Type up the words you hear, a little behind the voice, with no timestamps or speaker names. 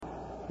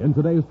In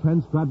today's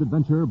transcribed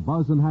adventure,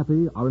 Buzz and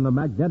Happy are in a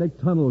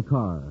magnetic tunnel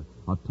car.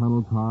 A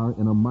tunnel car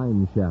in a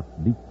mine shaft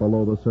deep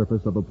below the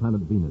surface of the planet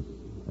Venus.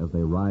 As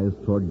they rise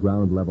toward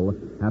ground level,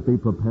 Happy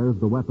prepares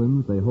the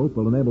weapons they hope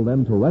will enable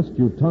them to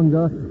rescue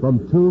Tonga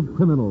from two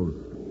criminals.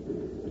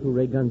 2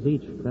 ray guns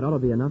each. That ought to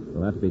be enough.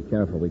 We'll have to be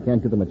careful. We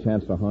can't give them a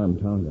chance to harm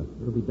Tonga.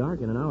 It'll be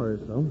dark in an hour or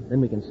so. Then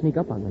we can sneak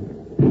up on them.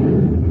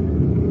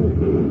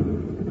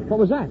 What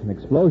was that? An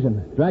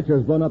explosion.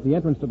 Dratcher's blown up the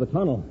entrance to the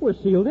tunnel. We're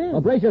sealed in.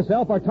 Well, brace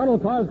yourself. Our tunnel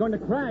car is going to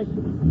crash.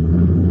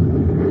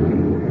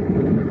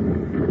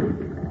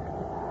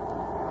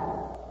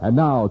 And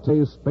now,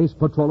 today's Space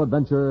Patrol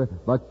adventure,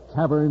 The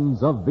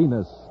Caverns of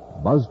Venus.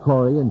 Buzz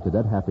Corey and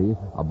Cadet Happy,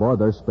 aboard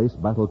their space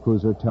battle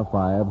cruiser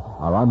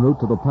T-5, are en route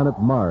to the planet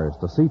Mars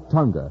to see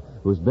Tonga,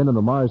 who's been in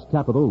the Mars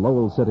capital,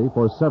 Lowell City,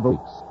 for several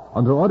weeks.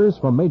 Under orders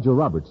from Major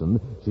Robertson,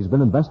 she's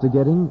been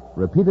investigating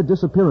repeated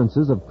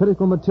disappearances of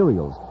critical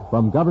materials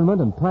from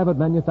government and private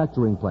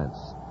manufacturing plants.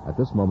 At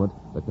this moment,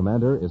 the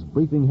commander is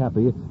briefing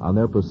Happy on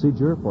their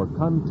procedure for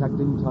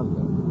contacting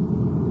Tonga.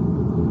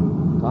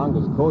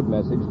 Tonga's code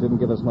message didn't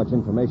give us much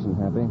information,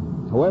 Happy.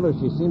 However,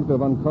 she seems to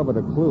have uncovered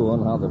a clue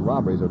on how the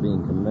robberies are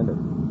being committed.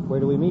 Where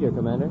do we meet her,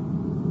 Commander?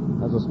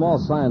 There's a small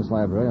science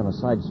library on a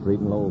side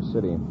street in Lowell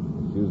City.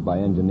 It's used by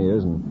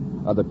engineers and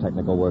other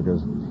technical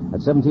workers.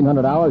 At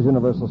 1700 hours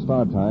Universal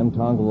Star Time,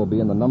 Tonga will be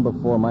in the number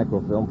 4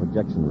 microfilm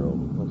projection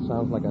room. Well,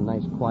 sounds like a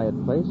nice, quiet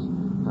place.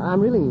 I'm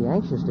really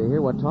anxious to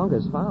hear what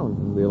Tonga's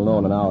found. We'll know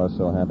in an hour or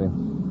so, Happy.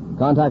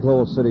 Contact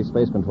Lowell City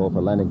Space Control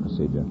for landing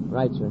procedure.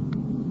 Right, sir.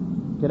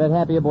 Cadet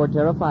Happy aboard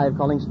Terra 5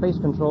 calling Space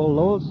Control,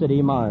 Lowell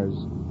City, Mars.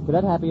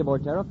 Cadet Happy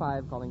aboard Terra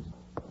 5 calling...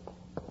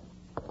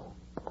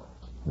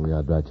 Here we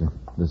are, Dratcher.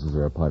 This is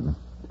her apartment.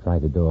 Try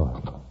the door.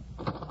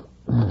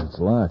 It's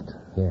locked.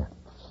 Here.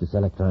 This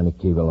electronic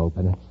key will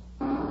open it.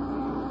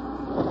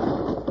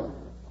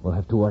 We'll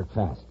have to work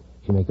fast.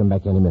 She may come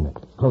back any minute.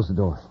 Close the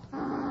door.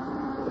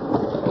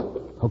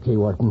 Okay,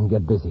 Wharton,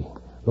 get busy.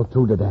 Look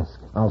through the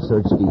desk. I'll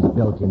search these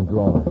built-in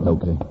drawers.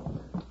 Okay.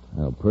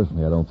 Well,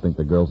 personally, I don't think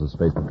the girl's a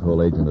Space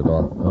Patrol agent at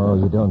all. Oh,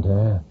 you don't,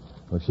 eh?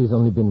 Well, she's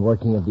only been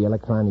working at the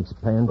electronics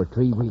plant for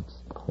 3 weeks,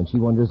 and she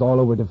wanders all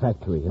over the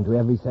factory, into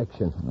every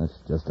section. That's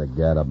just a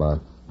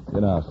gadabout.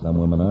 You know how some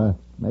women are.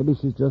 Maybe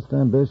she's just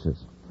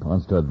ambitious.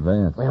 Wants to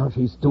advance. Well,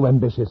 she's too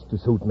ambitious to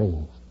suit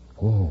me.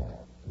 Here,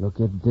 look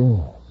at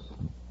this.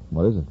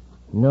 What is it?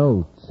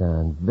 Notes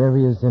on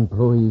various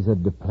employees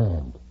at the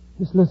plant.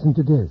 Just listen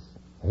to this.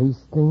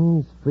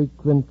 Hastings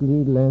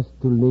frequently last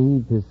to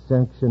leave his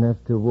section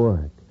after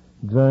work.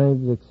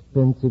 Drives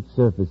expensive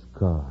service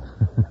car.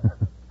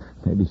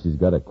 Maybe she's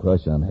got a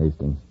crush on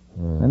Hastings.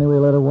 Anyway,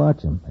 let her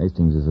watch him.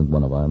 Hastings isn't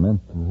one of our men.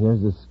 And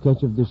here's a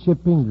sketch of the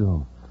shipping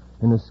room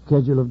and a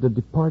schedule of the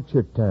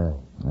departure time.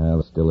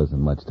 Well, still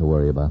isn't much to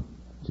worry about.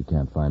 She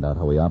can't find out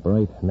how we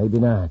operate. Maybe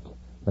not,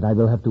 but I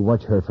will have to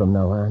watch her from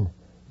now on.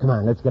 Come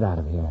on, let's get out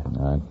of here.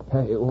 All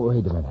right. Hey,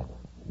 wait a minute.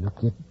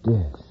 Look at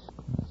this.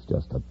 That's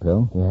just a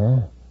pill.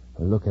 Yeah?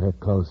 Well, look at it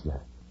closely.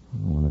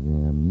 One of the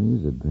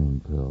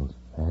Amnesidrine pills.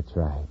 That's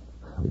right.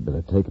 We'd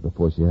better take it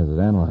before she has it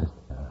analyzed.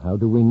 How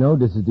do we know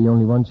this is the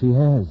only one she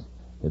has?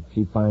 If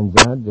she finds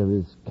out there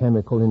is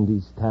chemical in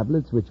these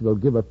tablets which will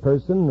give a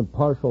person a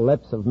partial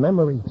lapse of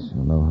memory.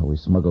 She'll know how we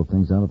smuggle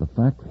things out of the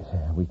factory.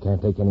 We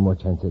can't take any more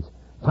chances.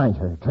 Find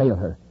her, trail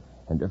her,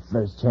 and the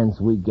first chance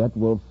we get,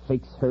 we'll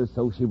fix her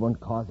so she won't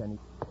cause any...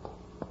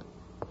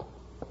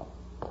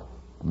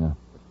 Yeah.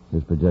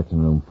 Here's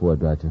projection room 4,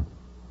 Dratcher.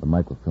 The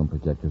microfilm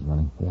projector's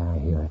running. Yeah, I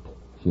hear it.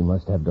 She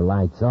must have the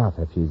lights off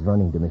if she's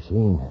running the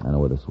machine. I know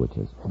where the switch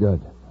is. Good.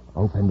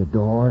 Open the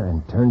door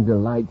and turn the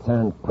lights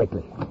on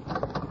quickly.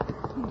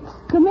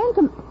 Come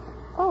in.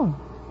 Oh,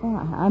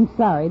 I'm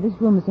sorry. This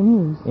room is in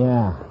use.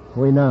 Yeah,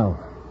 we know.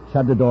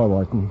 Shut the door,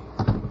 Wharton.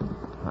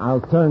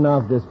 I'll turn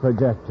off this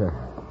projector.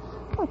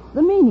 What's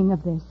the meaning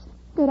of this?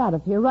 Get out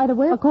of here right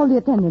away. I'll call the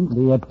attendant.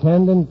 The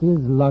attendant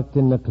is locked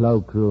in the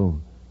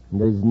cloakroom.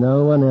 There's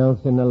no one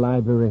else in the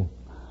library.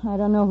 I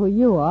don't know who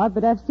you are,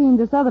 but I've seen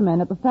this other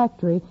man at the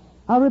factory.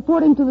 I'll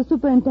report him to the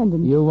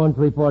superintendent. You won't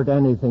report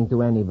anything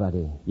to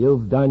anybody.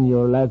 You've done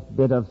your last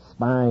bit of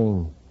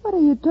spying. What are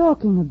you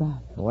talking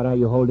about? What are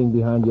you holding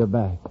behind your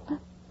back?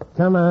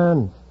 Come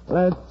on.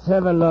 Let's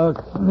have a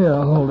look. Here,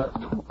 I'll hold it.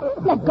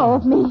 Let go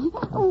of me.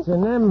 It's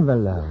an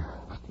envelope.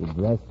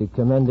 Addressed to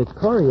Commander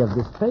Corey of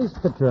the Space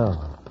Patrol.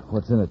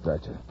 What's in it,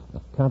 Dratcher? A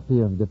copy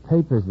of the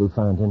papers we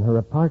found in her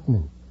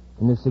apartment.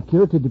 In the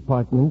security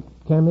department,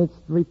 chemist's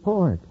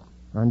report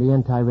on the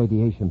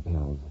anti-radiation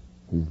pills.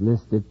 He's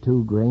listed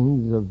 2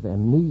 grains of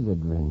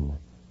Amnesidrine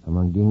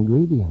among the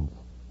ingredients.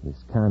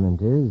 His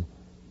comment is,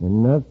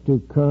 enough to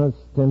cause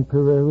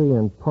temporary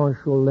and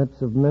partial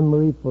lapse of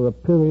memory for a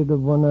period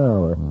of 1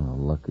 hour. Oh,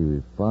 lucky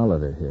we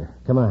followed her here.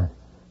 Come on.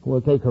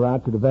 We'll take her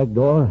out to the back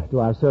door to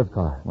our surf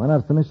car. Why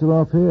not finish her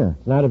off here?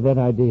 It's not a bad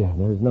idea.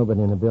 There's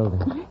nobody in the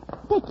building.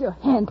 Take your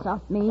hands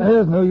off me.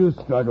 There's no use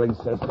struggling,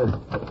 sister.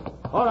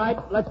 All right,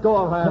 let's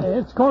go,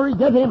 It's Corey.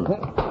 Get him.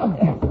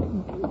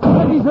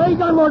 If he's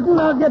leg on Morton,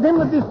 I'll get him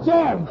with this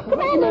chair.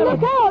 Commander,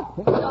 look out!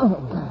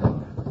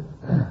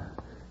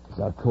 It's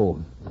out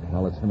cold.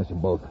 Now let's finish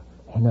them both.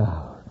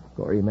 No.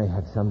 Corey may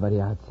have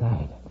somebody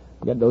outside.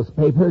 Get those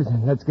papers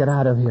and let's get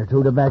out of here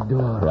through the back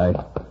door. Right.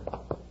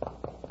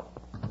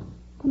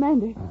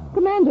 Commander.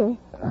 Commander.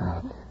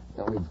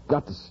 Now we've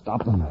got to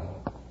stop them.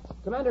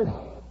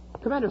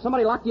 Commander,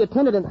 somebody locked the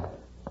attendant in.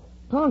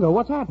 Tonga,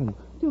 what's happened?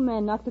 2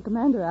 men knocked the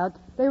commander out.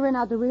 They ran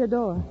out the rear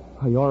door.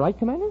 Are you all right,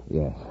 Commander?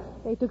 Yes.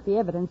 They took the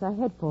evidence I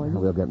had for you.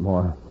 We'll get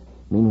more.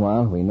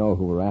 Meanwhile, we know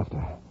who we're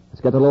after.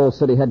 Let's get to Lowell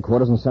City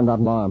headquarters and send out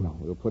an alarm.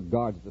 We'll put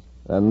guards at this...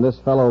 And this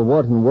fellow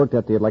Wharton worked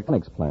at the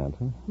electronics plant,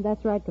 huh?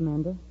 That's right,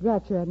 Commander.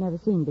 Dratcher I'd never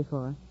seen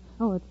before.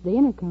 Oh, it's the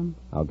intercom.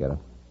 I'll get it.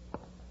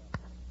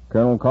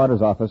 Colonel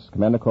Carter's office.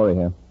 Commander Corey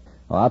here.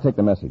 Oh, I'll take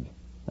the message.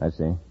 I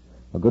see.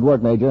 Well, good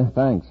work, Major.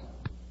 Thanks.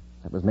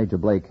 That was Major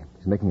Blake.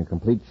 He's making a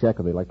complete check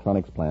of the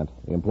electronics plant.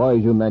 The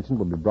employees you mentioned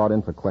will be brought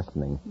in for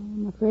questioning.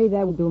 I'm afraid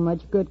that won't do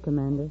much good,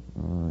 Commander.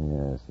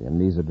 Oh, yes, the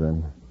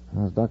amnesidrin.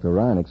 As Dr.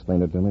 Ryan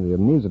explained it to me, the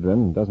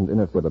amnesidrin doesn't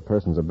interfere with a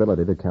person's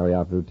ability to carry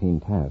out routine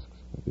tasks.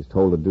 If he's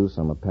told to do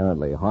some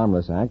apparently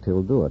harmless act,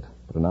 he'll do it.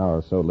 But an hour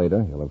or so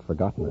later, he'll have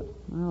forgotten it.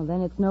 Well,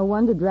 then it's no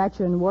wonder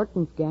Dratcher and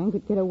Wharton's gang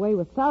could get away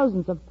with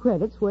thousands of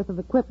credits worth of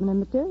equipment and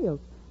materials.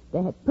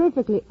 They had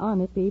perfectly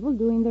honest people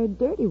doing their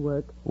dirty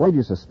work. Why did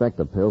you suspect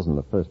the pills in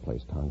the first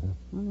place, Tonga?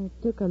 Well, it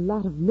took a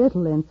lot of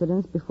little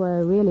incidents before I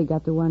really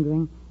got to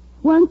wondering.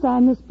 Once I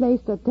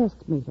misplaced a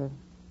test meter.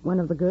 One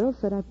of the girls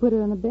said I put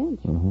it on a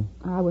bench.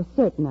 Mm-hmm. I was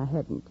certain I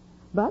hadn't.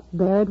 But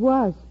there it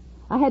was.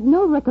 I had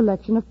no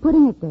recollection of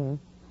putting it there.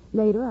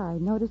 Later, I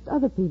noticed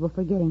other people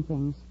forgetting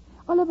things.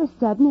 All of a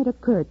sudden, it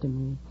occurred to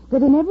me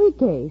that in every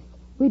case,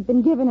 we'd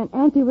been given an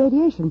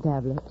anti-radiation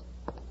tablet.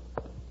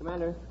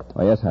 Commander,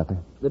 Oh, yes, Happy.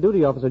 the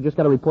duty officer just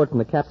got a report from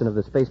the captain of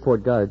the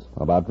spaceport guards.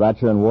 About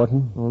Dratcher and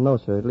Wharton? Well, no,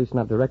 sir, at least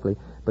not directly.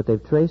 But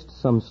they've traced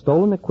some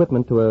stolen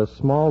equipment to a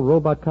small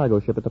robot cargo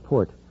ship at the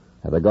port.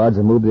 Have the guards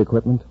removed the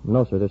equipment?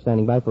 No, sir, they're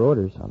standing by for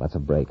orders. Oh, that's a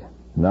break.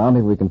 Now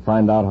maybe we can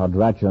find out how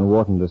Dratcher and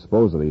Wharton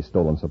dispose of these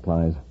stolen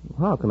supplies.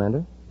 How,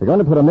 Commander? They're going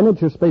to put a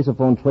miniature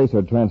spaceophone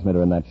tracer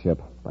transmitter in that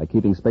ship. By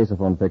keeping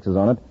spaceophone fixes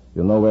on it,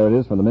 you'll know where it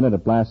is from the minute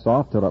it blasts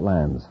off till it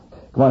lands.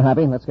 Come on,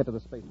 Happy. Let's get to the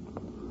space.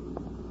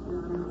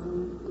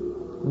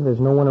 Well,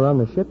 there's no one around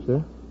the ship,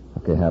 sir.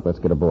 Okay, Hap, let's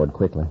get aboard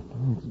quickly.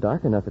 It's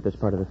dark enough at this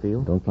part of the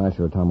field. Don't flash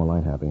your atomo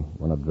light, Happy.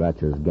 One of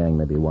Dratcher's gang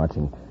may be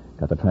watching.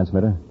 Got the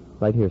transmitter?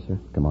 Right here, sir.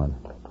 Come on.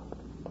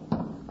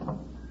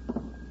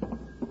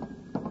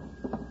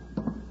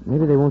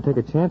 Maybe they won't take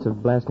a chance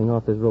of blasting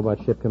off this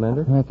robot ship,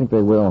 Commander. I think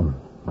they will.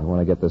 I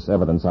want to get this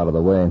evidence out of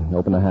the way.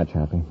 Open the hatch,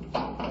 Happy.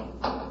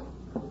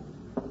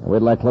 Wait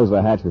till I close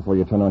the hatch before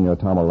you turn on your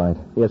atomo light.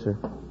 Yes, sir.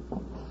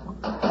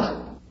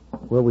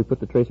 Where we put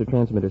the tracer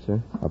transmitter,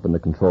 sir? Up in the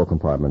control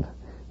compartment.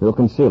 We'll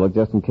conceal it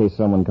just in case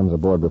someone comes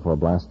aboard before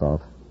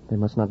blast-off. They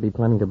must not be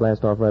planning to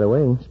blast off right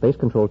away. Space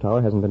Control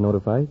Tower hasn't been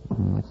notified.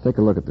 Let's take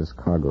a look at this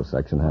cargo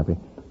section, Happy.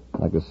 I'd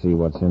like to see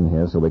what's in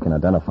here so we can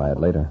identify it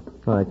later.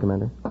 All right,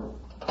 Commander.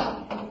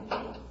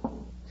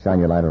 Shine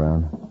your light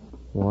around.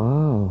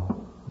 Wow.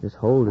 This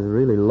hold is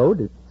really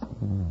loaded.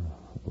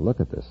 Look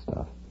at this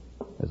stuff.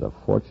 There's a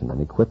fortune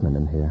in equipment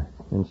in here.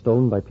 And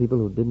stolen by people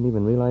who didn't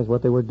even realize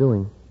what they were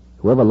doing.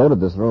 Whoever loaded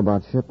this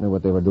robot ship knew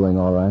what they were doing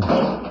all right.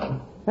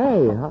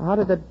 Hey, how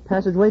did that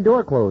passageway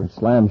door close?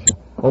 Slam.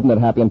 Open it,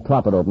 Happy, and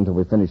prop it open until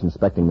we finish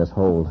inspecting this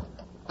hold.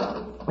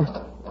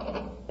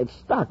 It's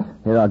stuck.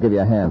 Here, I'll give you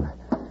a hand.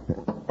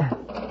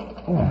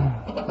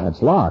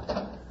 That's locked.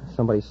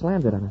 Somebody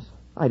slammed it on us.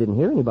 I didn't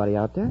hear anybody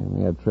out there.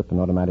 We have tripped an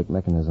automatic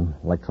mechanism.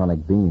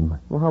 Electronic beam.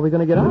 Well, how are we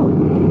going to get out?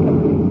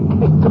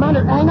 Hey,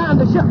 Commander, hang on.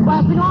 The ship's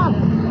blasting off.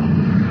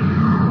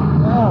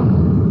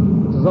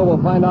 It's as though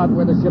we'll find out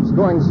where the ship's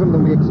going sooner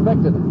than we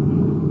expected.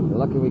 You're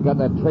lucky we got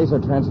that tracer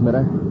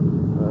transmitter.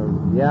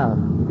 Yeah.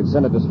 You could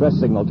send a distress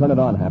signal. Turn it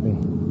on, Happy.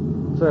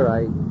 Sir,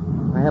 I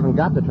haven't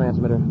got the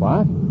transmitter.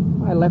 What?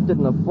 I left it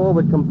in the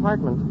forward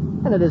compartment,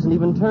 and it isn't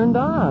even turned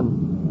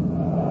on.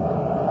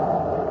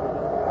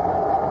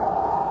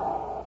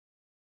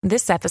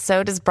 This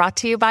episode is brought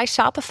to you by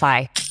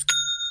Shopify.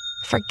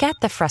 Forget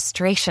the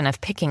frustration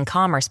of picking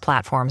commerce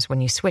platforms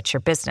when you switch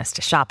your business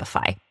to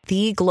Shopify,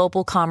 the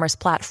global commerce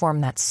platform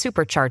that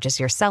supercharges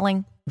your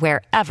selling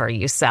wherever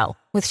you sell.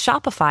 With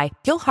Shopify,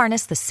 you'll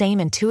harness the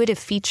same intuitive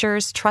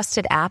features,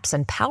 trusted apps,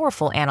 and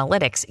powerful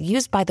analytics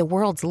used by the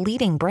world's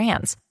leading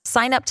brands.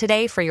 Sign up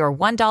today for your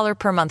 $1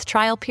 per month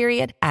trial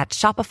period at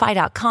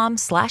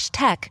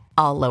shopify.com/tech,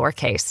 all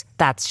lowercase.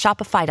 That's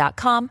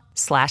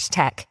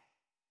shopify.com/tech.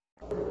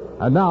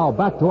 And now,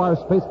 back to our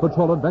Space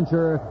Patrol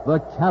adventure, the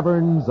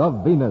Caverns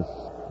of Venus.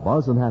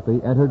 Buzz and Happy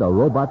entered a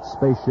robot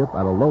spaceship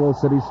at a Lowell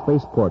City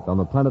spaceport on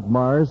the planet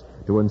Mars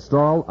to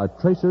install a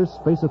tracer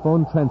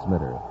spaceophone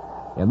transmitter.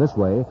 In this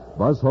way,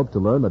 Buzz hoped to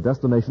learn the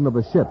destination of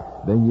the ship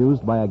being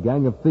used by a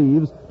gang of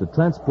thieves to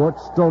transport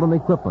stolen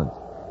equipment.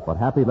 But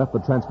Happy left the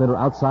transmitter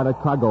outside a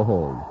cargo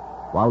hold.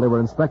 While they were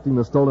inspecting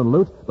the stolen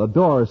loot, the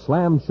door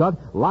slammed shut,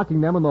 locking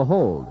them in the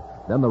hold.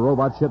 Then the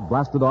robot ship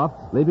blasted off,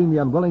 leaving the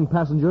unwilling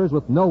passengers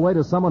with no way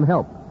to summon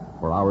help.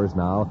 For hours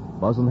now,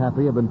 Buzz and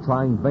Happy have been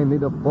trying vainly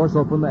to force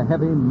open the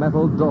heavy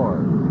metal door.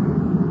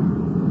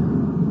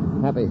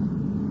 Happy,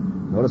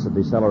 Notice the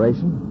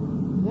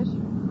deceleration? Yes, sir.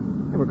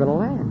 And we're going to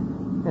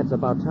land. It's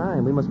about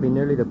time. We must be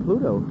nearly to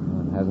Pluto.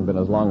 It hasn't been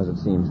as long as it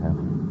seems, Happy.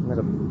 That's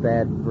a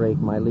bad break,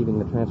 my leaving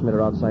the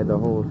transmitter outside the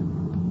hold.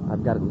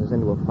 I've gotten us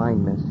into a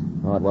fine mess.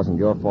 Oh, it wasn't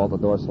your fault the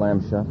door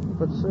slammed shut.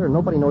 But, sir,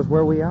 nobody knows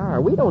where we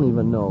are. We don't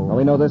even know. Well,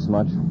 we know this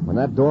much. When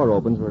that door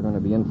opens, we're going to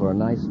be in for a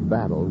nice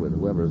battle with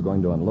whoever is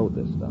going to unload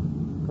this stuff.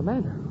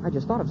 Commander, I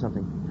just thought of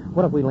something.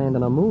 What if we land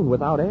on a moon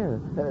without air?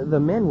 The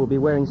men will be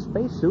wearing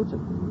spacesuits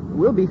and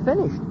we'll be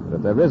finished. But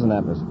if there is an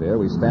atmosphere,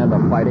 we stand a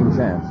fighting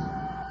chance.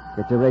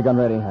 Get your ray gun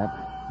ready, Hap.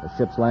 The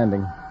ship's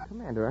landing.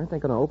 Commander, aren't they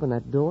going to open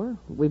that door?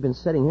 We've been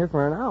sitting here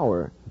for an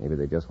hour. Maybe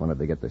they just wanted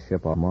to get the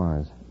ship off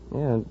Mars.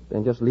 Yeah,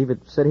 and just leave it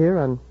sit here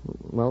on,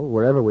 well,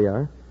 wherever we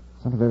are.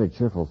 It's not a very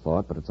cheerful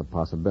thought, but it's a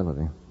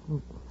possibility.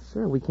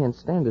 Sir, we can't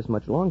stand this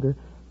much longer.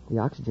 The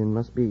oxygen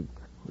must be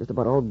just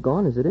about all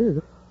gone as it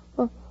is.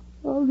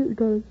 I'll get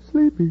kind of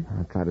sleepy.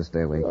 I'll try to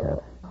stay awake,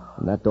 Hap.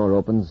 When that door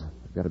opens,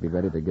 we've got to be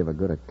ready to give a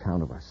good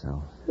account of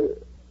ourselves.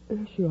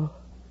 Sure.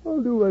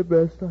 I'll do my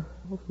best. I'm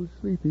awful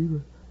sleepy,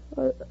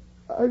 but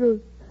I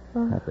don't...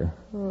 Happy.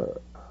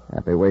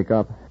 Happy, wake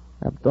up.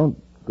 Hap, don't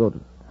go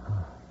to...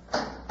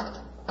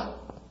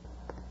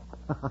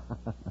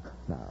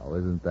 Now,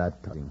 isn't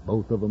that touching?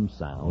 Both of them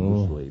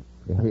sound asleep.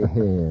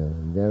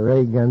 Their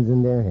ray guns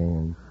in their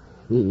hands.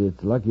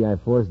 It's lucky I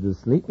forced the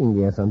sleeping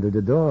gas under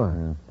the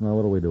door. Now,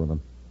 what do we do with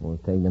them? We'll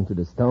take them to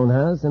the stone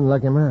house and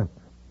lock them up.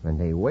 When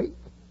they wake,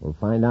 we'll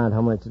find out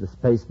how much the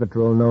Space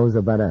Patrol knows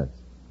about us.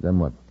 Then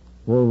what?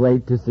 We'll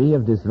wait to see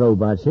if this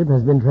robot ship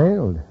has been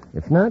trailed.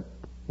 If not,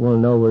 we'll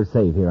know we're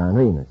safe here on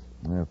Venus.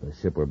 Well, if the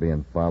ship were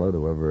being followed,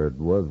 whoever it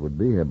was would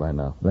be here by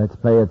now. Let's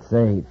play it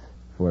safe.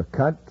 If we're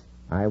cut,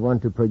 I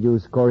want to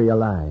produce Corey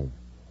alive.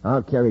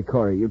 I'll carry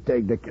Corey. You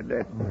take the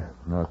cadet.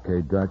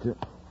 Okay, gotcha.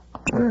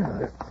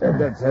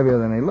 That's heavier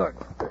than he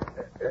looked.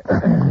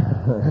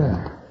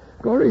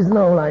 Corey's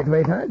no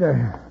lightweight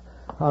either.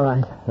 All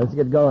right, let's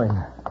get going.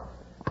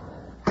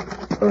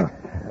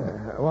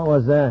 What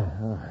was that?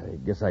 I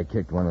guess I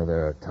kicked one of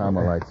their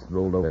Tomalites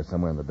rolled over there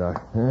somewhere in the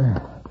dark.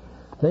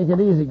 Take it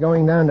easy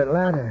going down that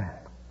ladder.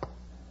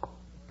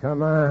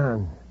 Come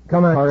on.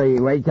 Come on, Corey,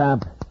 wake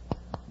up.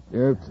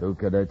 You two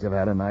cadets have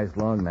had a nice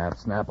long nap.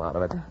 Snap out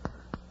of it.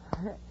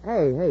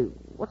 Hey,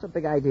 what's the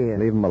big idea?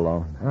 Leave him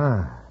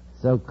alone.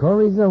 So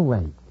Corey's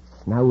awake.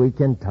 Now we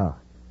can talk.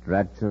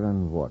 Dratcher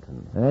and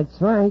Wharton.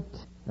 That's right.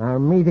 Our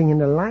meeting in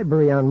the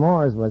library on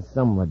Mars was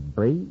somewhat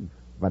brief,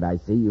 but I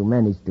see you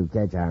managed to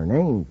catch our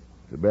names.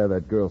 Too bad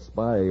that girl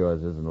spy of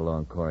yours isn't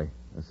along, Corey.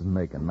 This would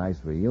make a nice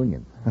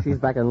reunion. She's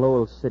back in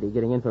Lowell City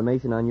getting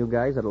information on you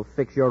guys that'll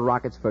fix your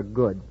rockets for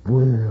good.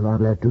 Well, I'm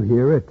glad to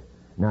hear it.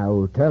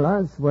 Now, tell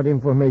us, what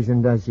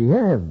information does she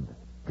have?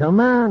 Come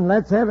on,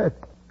 let's have it.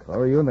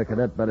 Corey, you and the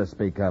cadet better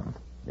speak up.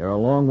 You're a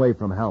long way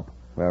from help.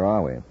 Where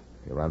are we?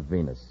 You're on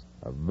Venus.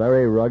 A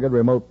very rugged,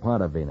 remote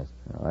part of Venus.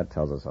 Well, that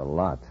tells us a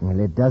lot. Well,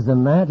 it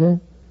doesn't matter.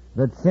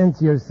 But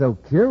since you're so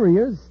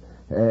curious,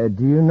 do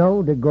you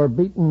know the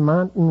Gorbeton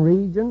Mountain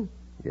region?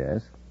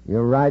 Yes?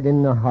 You're right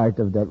in the heart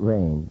of that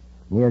range,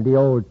 near the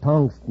old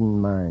tungsten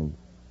mine.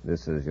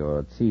 This is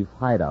your chief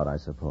hideout, I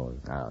suppose.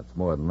 Now, it's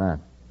more than that.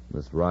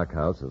 This rock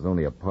house is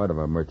only a part of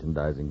our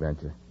merchandising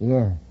venture.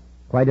 Yeah,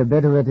 quite a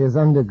bit of it is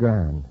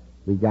underground.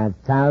 We got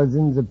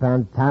thousands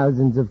upon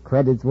thousands of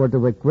credits worth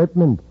of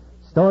equipment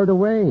stored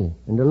away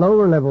in the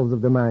lower levels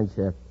of the mine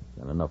shaft.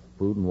 And enough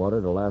food and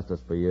water to last us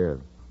for years,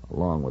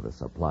 along with a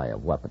supply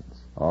of weapons.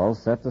 All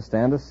set to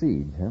stand a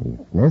siege, huh?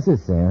 If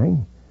necessary.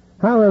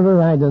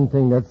 However, I don't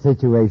think that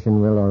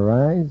situation will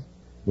arise.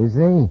 You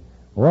see,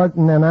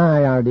 Wharton and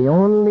I are the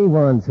only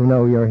ones who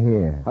know you're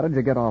here. How did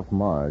you get off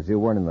Mars? You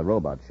weren't in the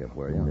robot ship,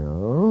 were you?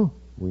 No.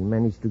 We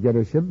managed to get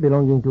a ship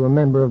belonging to a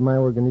member of my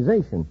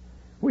organization.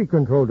 We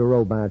controlled the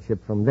robot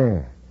ship from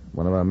there.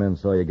 One of our men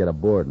saw you get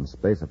aboard, and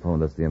Spacer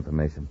phoned us the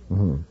information.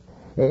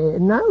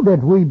 Mm-hmm. Now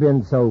that we've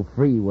been so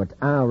free with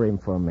our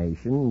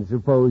information,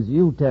 suppose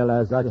you tell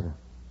us...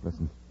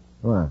 Listen.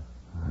 What?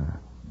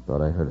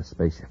 Thought I heard a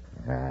spaceship.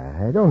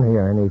 I don't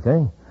hear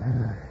anything.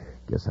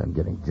 Guess I'm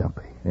getting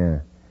jumpy. Yeah.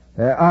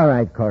 All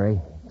right,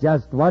 Corey.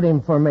 Just what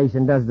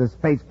information does the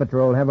Space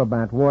Patrol have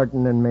about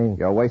Wharton and me?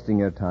 You're wasting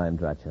your time,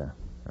 Dratcher.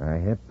 I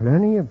have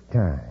plenty of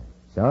time.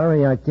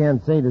 Sorry I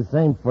can't say the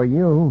same for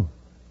you.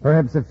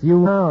 Perhaps a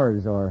few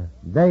hours or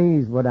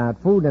days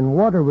without food and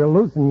water will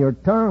loosen your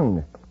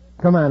tongue.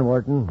 Come on,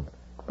 Wharton.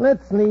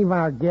 Let's leave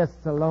our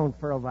guests alone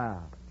for a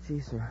while. Gee,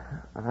 sir,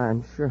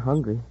 I'm sure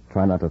hungry.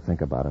 Try not to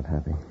think about it,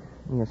 Happy.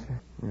 Yes, sir.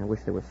 I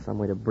wish there was some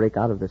way to break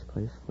out of this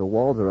place. The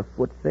walls are a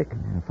foot thick.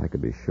 If I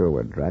could be sure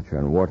where Dratcher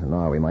and Wharton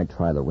are, we might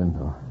try the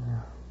window.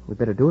 We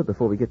better do it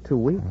before we get too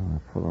weak.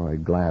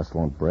 Polaroid glass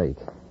won't break.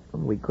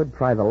 We could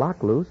pry the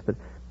lock loose, but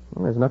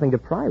there's nothing to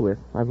pry with.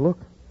 I've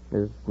looked.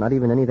 There's not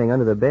even anything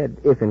under the bed,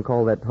 if you can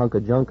call that hunk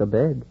of junk a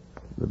bed.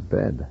 The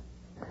bed.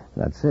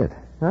 That's it.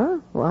 Huh?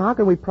 Well, how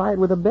can we pry it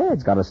with a bed?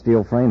 It's got a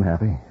steel frame,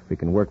 Happy. If we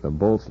can work the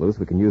bolts loose,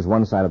 we can use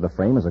one side of the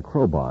frame as a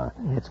crowbar.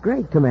 That's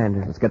great,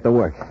 Commander. Let's get to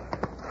work.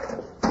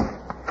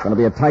 It's going to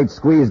be a tight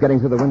squeeze getting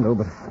through the window,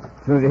 but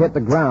as soon as you hit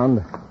the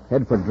ground,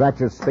 head for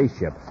Dratcher's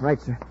spaceship.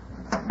 Right, sir.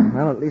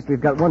 Well, at least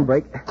we've got one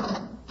break.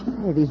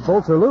 Hey, these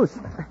bolts are loose.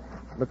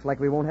 Looks like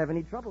we won't have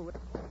any trouble with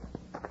it.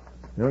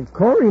 Well,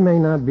 Corey may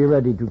not be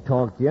ready to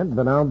talk yet,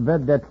 but I'll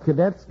bet that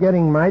cadet's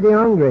getting mighty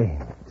hungry.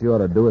 What you ought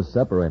to do is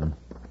separate them.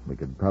 We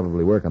could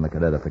probably work on the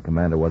cadet if the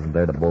commander wasn't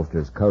there to bolster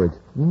his courage.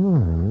 You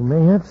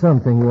may have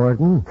something,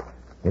 Wharton.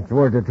 It's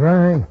worth a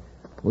try.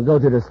 We'll go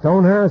to the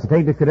stone house and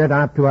take the cadet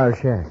out to our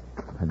shack.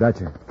 I got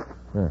you.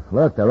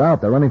 Look, they're out.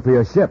 They're running for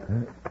your ship.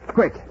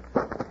 Quick,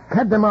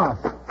 head them off.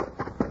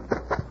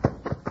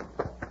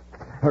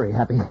 Hurry,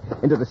 Happy.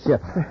 Into the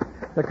ship.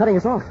 They're cutting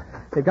us off.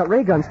 They've got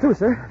ray guns, too,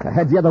 sir.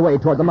 Head the other way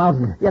toward the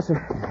mountain. Yes,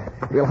 sir.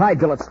 We'll hide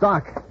till it's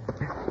dark.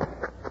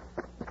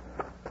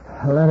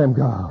 Let him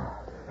go.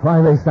 Why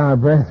waste our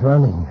breath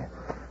running?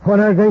 What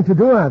are they going to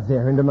do out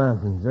there in the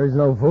mountains? There's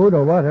no food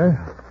or water.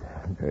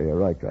 You're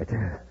right,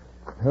 Dratcher.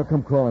 They'll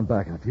come crawling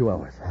back in a few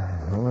hours.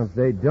 Well, if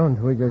they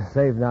don't, we just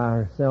saved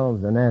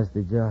ourselves a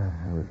nasty job.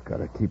 We've got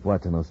to keep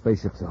watching those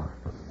spaceships, though.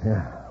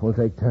 Yeah, we'll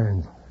take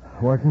turns.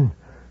 Wharton,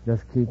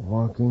 just keep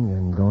walking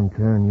and don't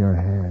turn your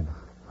head.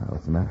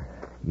 What's the matter?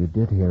 You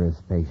did hear a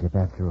spaceship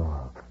after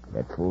all.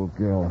 That fool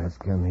girl has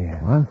come here.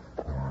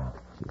 What? Yeah,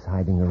 she's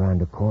hiding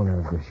around the corner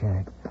of the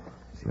shack.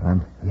 She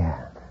armed?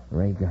 Yeah,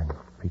 ray gun.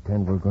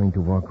 Pretend we're going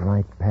to walk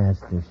right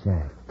past the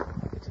shack.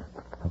 I get you.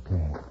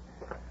 Okay.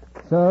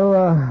 So,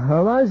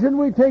 why should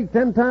we take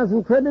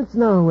 10,000 credits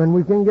now when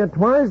we can get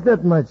twice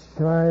that much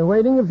by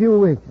waiting a few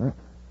weeks?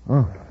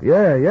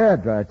 Yeah,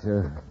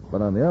 Dratcher.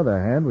 But on the other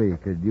hand, we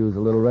could use a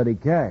little ready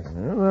cash.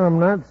 Well, I'm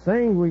not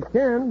saying we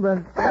can,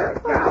 but...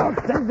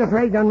 Take the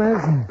ray gun,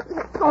 miss.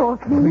 Oh,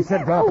 please. We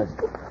said drop it.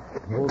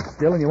 Hold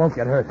still and you won't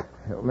get hurt.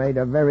 You made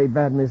a very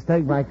bad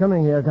mistake by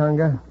coming here,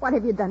 Tonga. What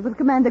have you done with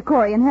Commander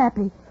Corey and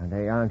Happy?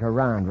 They aren't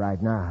around right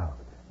now.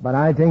 But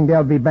I think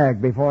they'll be back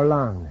before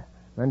long.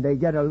 When they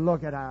get a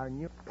look at our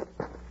new...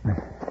 I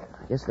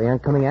guess they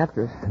aren't coming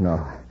after us.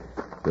 No.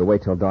 We'll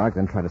wait till dark,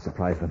 then try to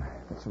surprise them.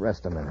 Let's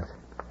rest a minute.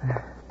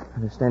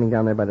 They're standing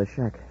down there by the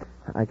shack.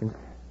 I can...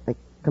 Hey,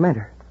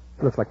 Commander,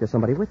 looks like there's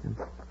somebody with them.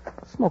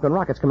 Smoking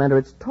rockets, Commander.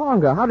 It's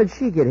Tonga. How did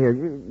she get here?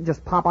 You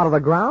just pop out of the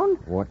ground?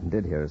 Wharton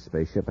did hear a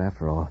spaceship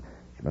after all.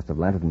 She must have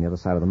landed on the other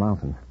side of the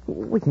mountain.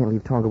 We can't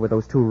leave Tonga with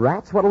those two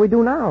rats. What'll we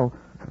do now?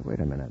 Wait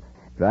a minute.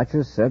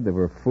 Dratcher said there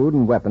were food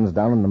and weapons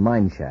down in the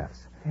mine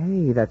shafts.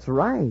 Hey, that's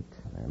right.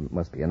 There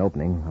must be an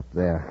opening up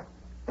there.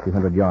 A few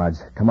hundred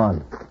yards. Come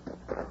on.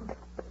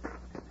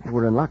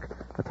 We're in luck.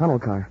 A tunnel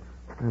car.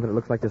 But it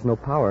looks like there's no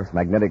power. It's a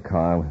magnetic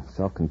car with a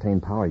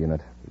self-contained power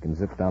unit. You can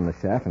zip down the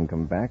shaft and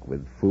come back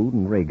with food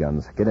and ray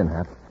guns. Get in,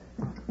 Hap.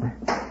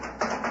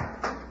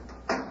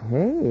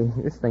 Hey,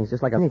 this thing's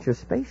just like a miniature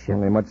spaceship.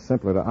 Only much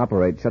simpler to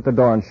operate. Shut the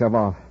door and shove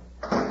off.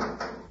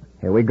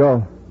 Here we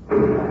go.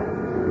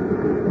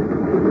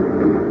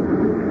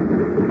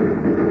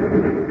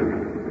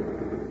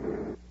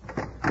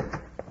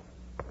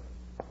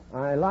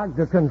 I locked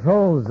the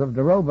controls of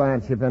the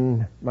robot ship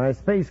and my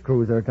space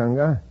cruiser,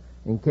 Tonga,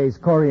 in case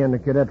Corey and the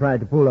cadet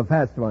tried to pull a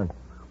fast one.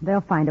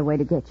 They'll find a way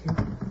to get you.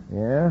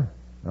 Yeah?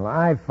 Well,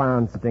 I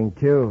found something,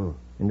 too,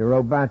 in the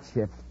robot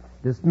ship.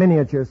 This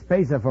miniature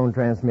spaceophone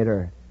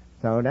transmitter.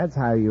 So that's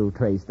how you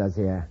traced us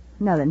here.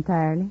 Not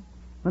entirely.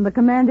 When the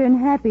commander and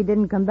Happy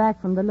didn't come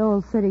back from the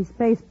Lowell City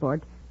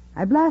spaceport,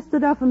 I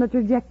blasted off on the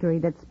trajectory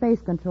that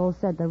Space Control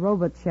said the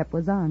robot ship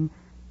was on.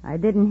 I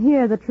didn't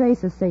hear the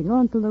tracer signal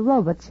until the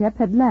robot ship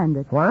had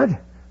landed. What?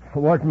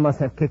 Wharton must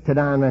have kicked it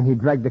on when he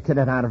dragged the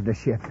cadet out of the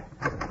ship.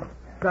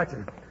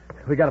 Dratcher,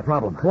 we got a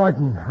problem.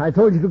 Wharton, I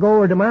told you to go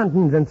over the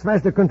mountains and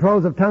smash the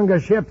controls of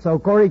Tonga's ship so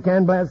Corey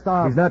can blast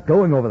off. He's not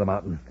going over the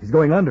mountain. He's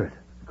going under it.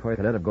 Corey and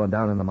Cadet have gone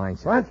down in the mine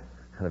shaft. What?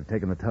 They've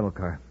taken the tunnel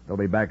car. They'll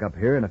be back up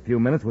here in a few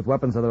minutes with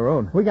weapons of their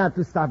own. We got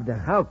to stop them.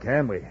 How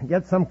can we?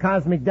 Get some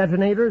cosmic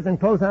detonators and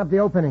close up the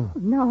opening.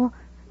 No,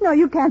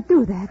 you can't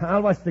do that.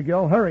 I'll watch the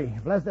girl. Hurry.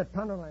 Blast that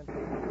tunnel line.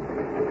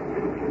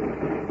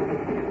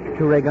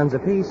 2 ray guns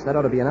apiece. That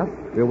ought to be enough.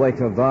 We'll wait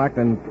till dark,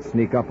 then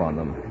sneak up on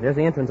them. There's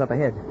the entrance up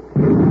ahead.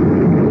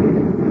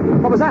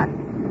 What was that?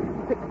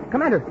 Hey,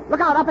 Commander,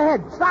 look out, up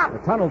ahead. Stop! The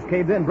tunnel's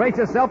caved in. Brace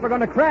yourself. We're going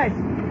to crash.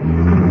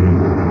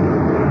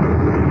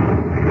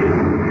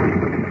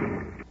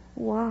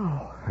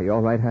 Wow. Are you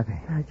all right, Happy?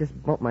 I just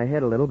bumped my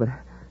head a little, but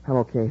I'm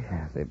okay.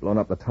 They've blown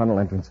up the tunnel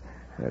entrance.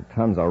 There are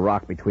tons of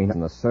rock between us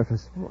and the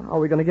surface. How are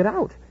we going to get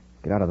out?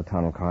 Get out of the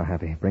tunnel car,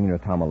 Happy. Bring your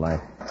atomo light.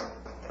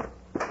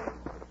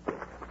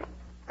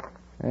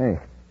 Hey,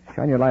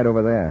 shine your light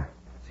over there.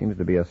 Seems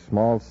to be a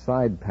small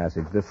side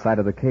passage this side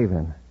of the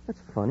cave-in.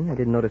 That's funny. I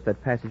didn't notice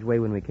that passageway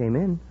when we came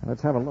in.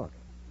 Let's have a look.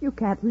 You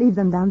can't leave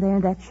them down there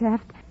in that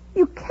shaft.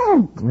 You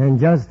can't. And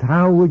just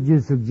how would you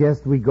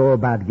suggest we go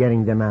about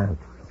getting them out?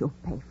 You'll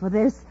pay for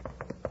this.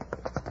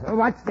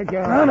 Watch the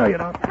girl. No, you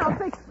don't. I'll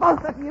fix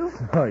both of you.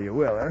 Oh, you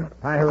will, huh?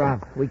 Tie her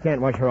up. We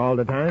can't watch her all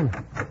the time.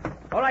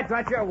 All right,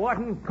 Dratcher,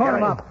 Wharton. Call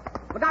him up.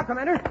 Look out,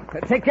 Commander.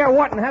 Take care of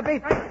Wharton, Happy.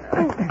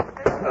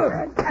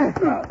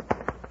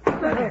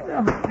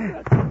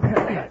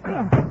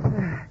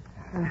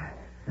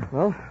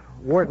 Well,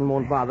 Wharton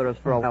won't bother us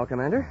for a while,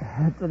 Commander.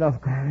 That's enough,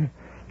 Corey.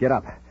 Get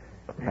up.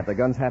 Got the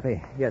guns,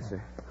 Happy? Yes,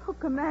 sir. Oh,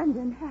 Commander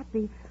and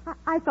Happy.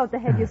 I thought they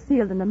had you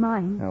sealed in the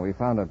mine. Now, we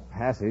found a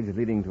passage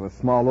leading to a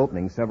small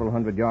opening several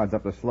hundred yards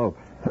up the slope.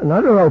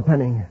 Another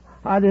opening.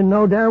 I didn't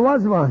know there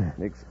was one.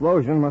 The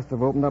explosion must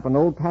have opened up an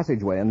old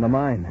passageway in the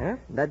mine. Huh?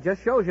 That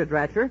just shows you,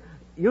 Dratcher.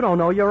 You don't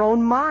know your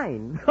own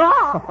mind.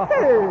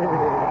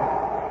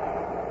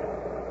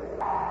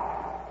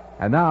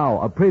 And now,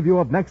 a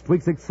preview of next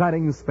week's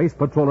exciting Space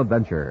Patrol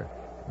adventure.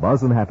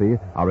 Buzz and Happy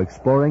are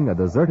exploring a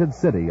deserted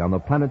city on the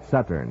planet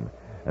Saturn.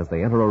 As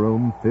they enter a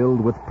room filled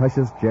with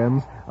precious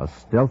gems, a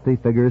stealthy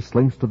figure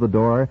slinks to the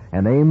door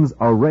and aims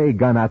a ray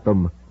gun at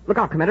them. Look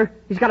out, Commander.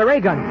 He's got a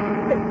ray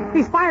gun.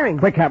 He's firing.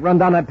 Quick, Cap, run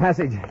down that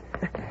passage.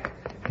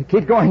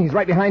 Keep going. He's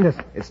right behind us.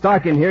 It's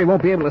dark in here. He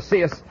won't be able to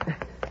see us.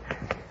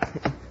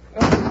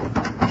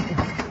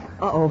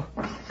 Uh-oh.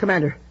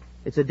 Commander,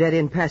 it's a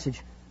dead-end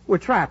passage. We're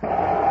trapped.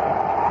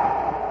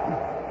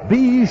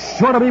 Be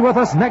sure to be with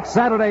us next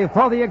Saturday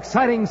for the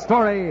exciting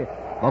story,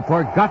 The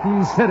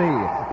Forgotten City.